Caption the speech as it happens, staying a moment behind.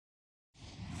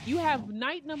You have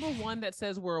night number 1 that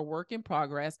says we're a work in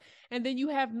progress, and then you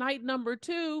have night number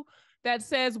 2 that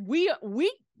says we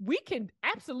can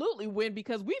absolutely win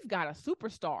because we've got a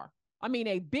superstar. I mean,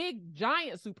 a big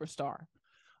giant superstar.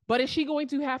 But is she going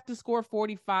to have to score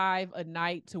 45 a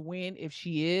night to win? If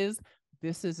she is,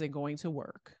 this isn't going to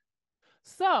work.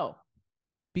 So,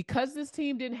 because this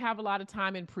team didn't have a lot of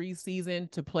time in preseason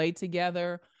to play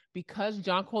together, because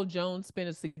Jonquel Jones spent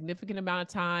a significant amount of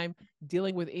time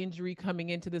dealing with injury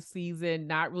coming into the season,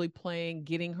 not really playing,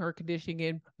 getting her conditioning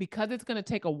in, because it's going to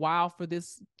take a while for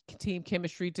this team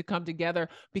chemistry to come together,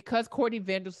 because Courtney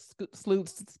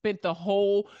Vandersloot spent the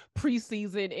whole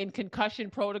preseason in concussion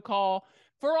protocol.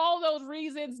 For all those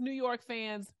reasons, New York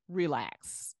fans,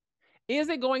 relax. Is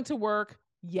it going to work?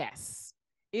 Yes.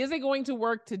 Is it going to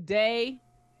work today?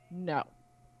 No.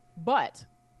 But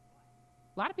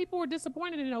a lot of people were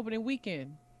disappointed in opening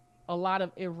weekend. A lot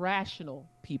of irrational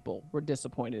people were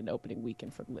disappointed in opening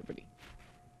weekend for Liberty.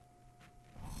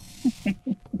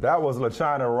 That was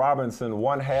LaChina Robinson,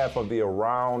 one half of the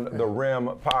Around the Rim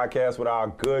podcast with our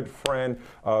good friend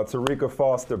Terrika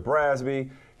Foster-Brasby,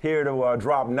 here to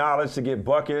drop knowledge, to get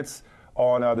buckets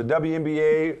on the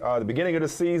WNBA, the beginning of the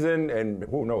season, and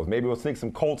who knows, maybe we'll sneak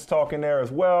some Colts talk in there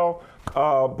as well.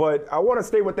 But I want to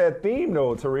stay with that theme,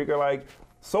 though, Terrika. Like,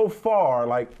 so far,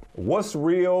 like, what's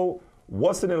real?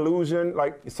 What's an illusion?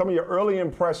 Like, some of your early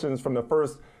impressions from the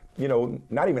first,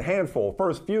 not even handful,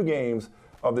 first few games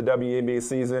of the WNBA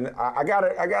season. I got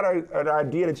an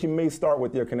idea that you may start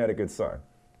with your Connecticut Sun.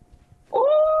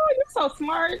 Oh, you're so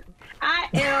smart. I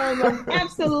am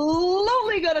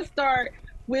absolutely going to start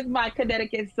with my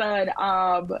Connecticut Sun.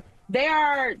 They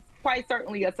are quite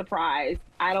certainly a surprise.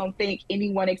 I don't think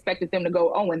anyone expected them to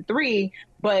go 0-3,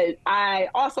 but I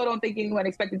also don't think anyone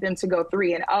expected them to go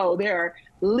 3-0. They're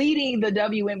leading the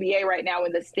WNBA right now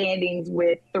in the standings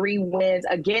with 3 wins,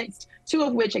 against 2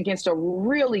 of which against a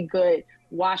really good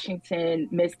Washington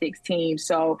Mystics team.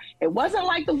 So it wasn't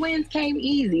like the wins came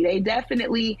easy. They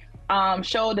definitely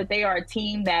showed that they are a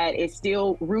team that is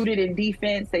still rooted in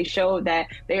defense. They showed that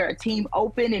they are a team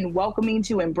open and welcoming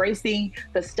to embracing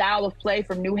the style of play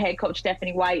from new head coach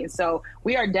Stephanie White. And so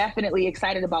we are definitely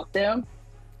excited about them.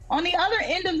 On the other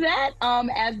end of that,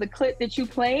 as the clip that you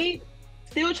played,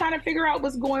 still trying to figure out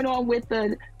what's going on with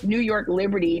the New York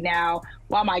Liberty. Now,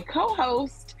 while my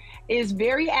co-host is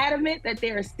very adamant that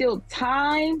there is still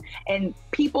time and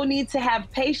people need to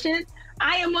have patience,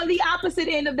 I am on the opposite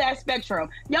end of that spectrum.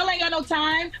 Y'all ain't got no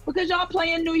time because y'all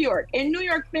play in New York. And New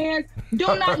York fans do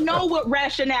not know what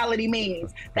rationality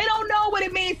means. They don't know what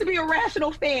it means to be a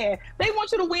rational fan. They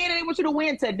want you to win, and they want you to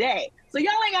win today. So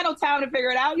y'all ain't got no time to figure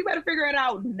it out. You better figure it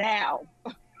out now.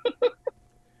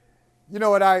 You know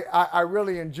what I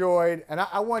really enjoyed, and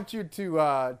I want you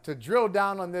to drill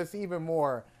down on this even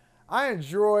more. I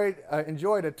enjoyed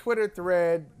a Twitter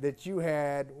thread that you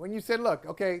had when you said, look,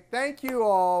 okay, thank you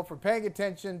all for paying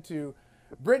attention to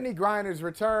Brittney Griner's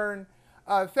return.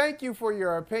 Thank you for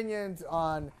your opinions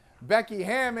on Becky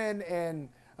Hammon and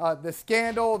the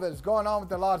scandal that's going on with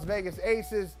the Las Vegas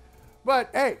Aces. But,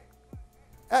 hey,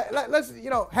 let's,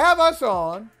 have us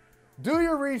on, do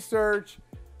your research.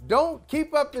 Don't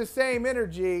keep up the same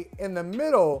energy in the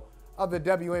middle of the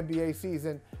WNBA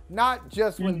season, not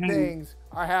just when things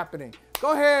are happening.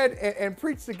 Go ahead and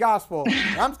preach the gospel.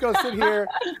 I'm just gonna sit here.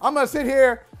 I'm gonna sit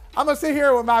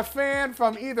here with my fan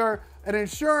from either an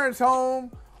insurance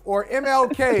home or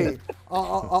MLK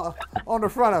on the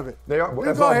front of it.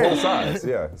 That's on both sides.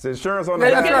 Yeah, it's insurance on the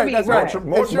back. That's right.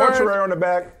 Mortuary on the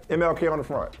back, MLK on the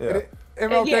front. Yeah.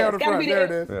 MLK on the front. There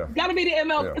it is. It's got to be the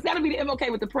MLK. It's got to be the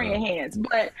MLK with the praying hands.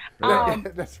 But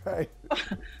that's right.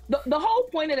 The whole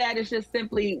point of that is just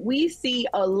simply, we see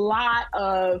a lot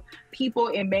of people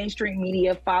in mainstream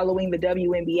media following the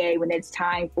WNBA when it's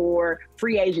time for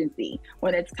free agency,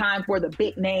 when it's time for the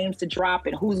big names to drop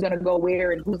and who's going to go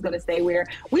where and who's going to stay where.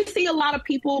 We see a lot of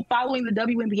people following the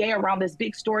WNBA around this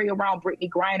big story around Brittney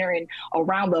Griner and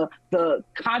around the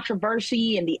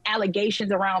controversy and the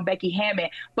allegations around Becky Hammon.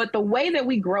 But the way that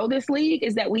we grow this league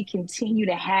is that we continue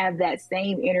to have that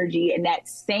same energy and that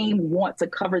same want to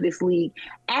cover this league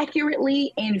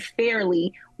accurately and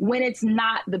fairly when it's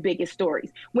not the biggest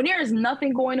stories. When there is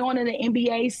nothing going on in the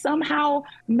NBA, somehow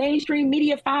mainstream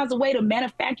media finds a way to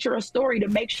manufacture a story to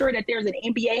make sure that there's an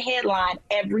NBA headline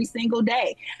every single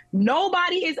day.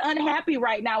 Nobody is unhappy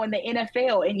right now in the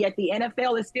NFL, and yet the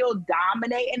NFL is still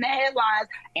dominating the headlines.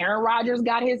 Aaron Rodgers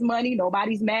got his money.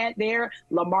 Nobody's mad there.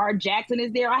 Lamar Jackson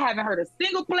is there. I haven't heard a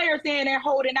single player saying they're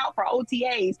holding out for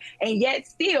OTAs, and yet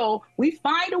still we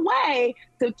find a way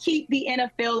to keep the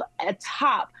NFL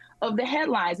atop of the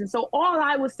headlines. And so all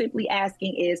I was simply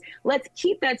asking is, let's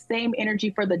keep that same energy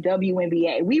for the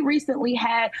WNBA. We recently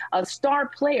had a star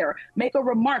player make a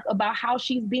remark about how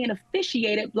she's being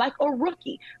officiated like a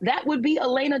rookie. That would be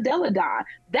Elena Delle Donne.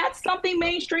 That's something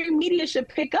mainstream media should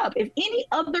pick up. If any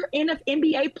other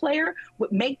NBA player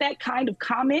would make that kind of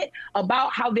comment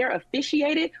about how they're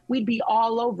officiated, we'd be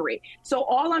all over it. So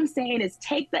all I'm saying is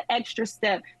take the extra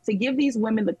step to give these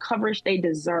women the coverage they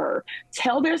deserve.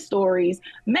 Tell their stories.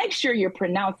 Make sure you're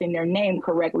pronouncing their name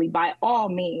correctly by all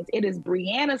means. It is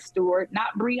Breanna Stewart,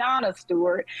 not Brianna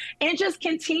Stewart. And just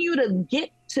continue to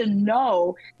get to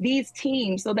know these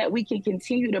teams so that we can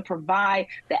continue to provide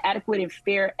the adequate and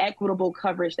fair, equitable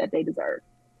coverage that they deserve.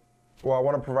 Well, I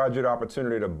want to provide you the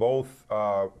opportunity to both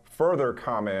further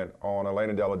comment on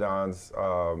Elena Delle Donne's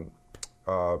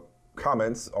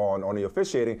comments on the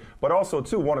officiating, but also,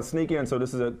 too, want to sneak in, so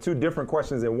this is two different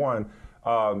questions in one,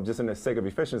 just in the sake of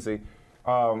efficiency.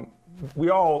 We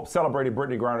all celebrated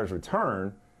Brittney Griner's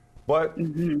return, but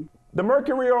the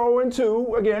Mercury are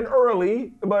 0-2, again,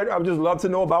 early, but I would just love to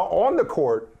know about on the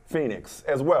court Phoenix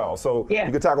as well. So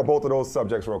you could tackle both of those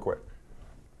subjects real quick.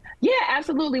 Yeah,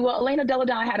 absolutely. Well, Elena Delle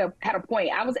Donne had a point.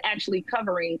 I was actually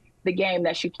covering the game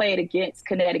that she played against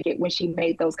Connecticut when she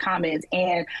made those comments.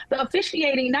 And the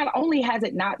officiating, not only has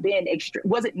it not been,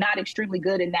 was it not extremely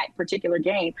good in that particular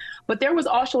game, but there was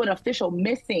also an official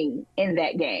missing in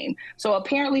that game. So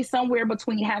apparently somewhere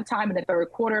between halftime and the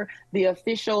third quarter,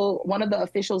 one of the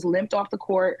officials limped off the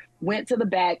court, went to the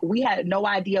back. We had no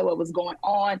idea what was going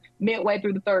on. Midway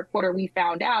through the third quarter, we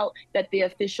found out that the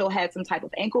official had some type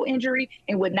of ankle injury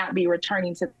and would not be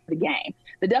returning to the game.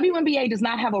 The WNBA does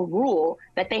not have a rule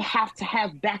that they have to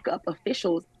have backup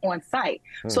officials on site.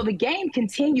 So the game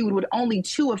continued with only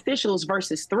 2 officials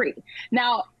versus 3.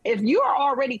 Now, if you are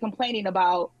already complaining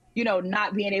about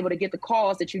not being able to get the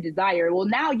calls that you desire, well,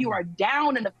 now you are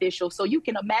down an official, so you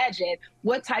can imagine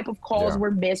what type of calls were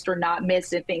missed or not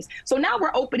missed and things. So now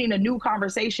we're opening a new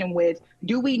conversation with,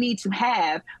 do we need to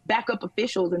have backup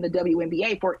officials in the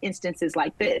WNBA for instances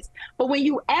like this? But when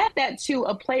you add that to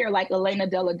a player like Elena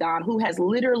Delle Donne, who has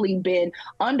literally been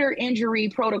under injury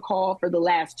protocol for the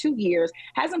last 2 years,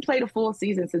 hasn't played a full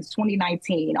season since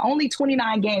 2019, only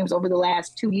 29 games over the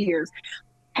last 2 years,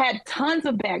 had tons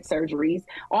of back surgeries,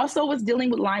 also was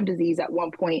dealing with Lyme disease at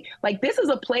one point. Like, this is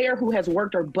a player who has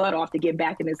worked her butt off to get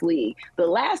back in this league. The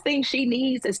last thing she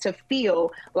needs is to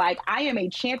feel like I am a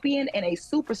champion and a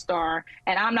superstar,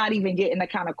 and I'm not even getting the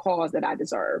kind of calls that I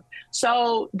deserve.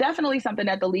 So definitely something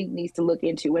that the league needs to look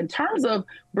into. In terms of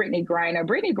Brittney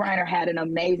Griner had an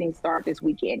amazing start this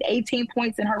weekend. 18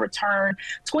 points in her return,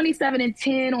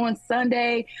 27-10 on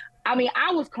Sunday. I mean,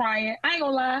 I was crying. I ain't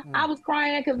gonna lie. I was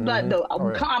crying because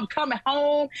I'm coming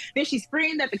home. Then she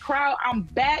screamed at the crowd, I'm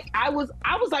back. I was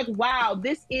like, wow,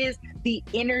 this is the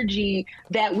energy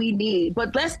that we need.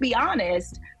 But let's be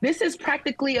honest, this is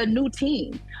practically a new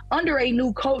team under a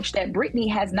new coach that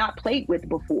Brittney has not played with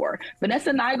before. Vanessa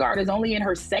Nygaard is only in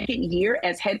her 2nd year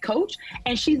as head coach,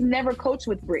 and she's never coached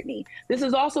with Brittney. This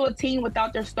is also a team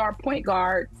without their star point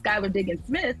guard, Skylar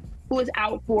Diggins-Smith, who is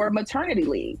out for maternity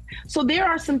leave. So there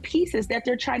are some pieces that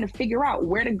they're trying to figure out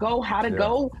where to go, how to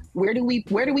go, where do we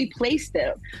place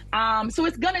them. So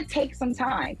it's gonna take some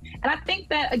time. And I think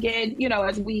that, again,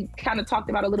 as we kind of talked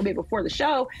about a little bit before the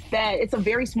show, that it's a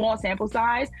very small sample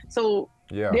size. So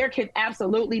there can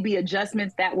absolutely be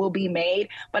adjustments that will be made.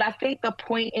 But I think the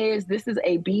point is, this is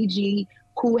a BG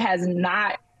who has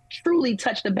not truly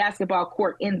touched the basketball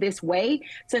court in this way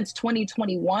since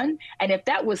 2021. And if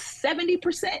that was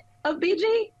 70% of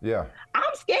BG,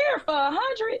 I'm scared for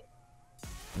 100.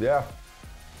 Yeah.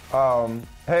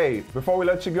 Hey, before we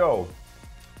let you go,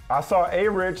 I saw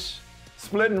A-Rich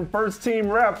splitting first team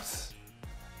reps.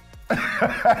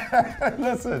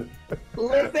 Listen.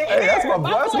 Hey, that's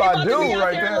my dude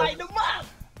right there.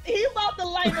 He about to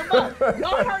light them up.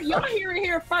 Y'all hear it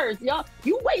here first. Y'all,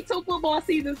 you wait till football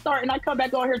season start and I come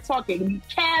back on here talking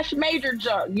cash major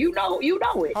junk. You know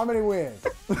it. How many wins?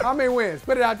 How many wins?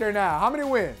 Put it out there now. How many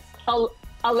wins?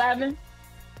 11.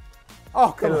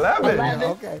 Oh, come 11. on. 11.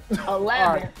 Okay. 11. All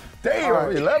right. Damn, All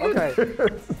right. 11. Okay.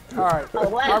 All right.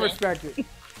 11. I respect it.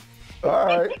 All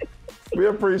right. We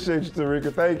appreciate you,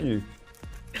 Terrika. Thank you.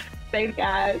 Thanks,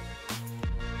 guys.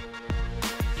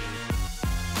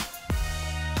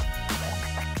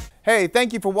 Hey,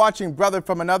 thank you for watching Brother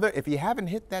from Another. If you haven't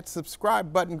hit that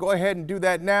subscribe button, go ahead and do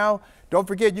that now. Don't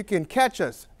forget, you can catch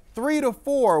us 3 to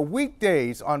 4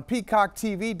 weekdays on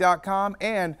PeacockTV.com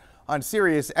and on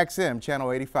Sirius XM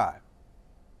Channel 85.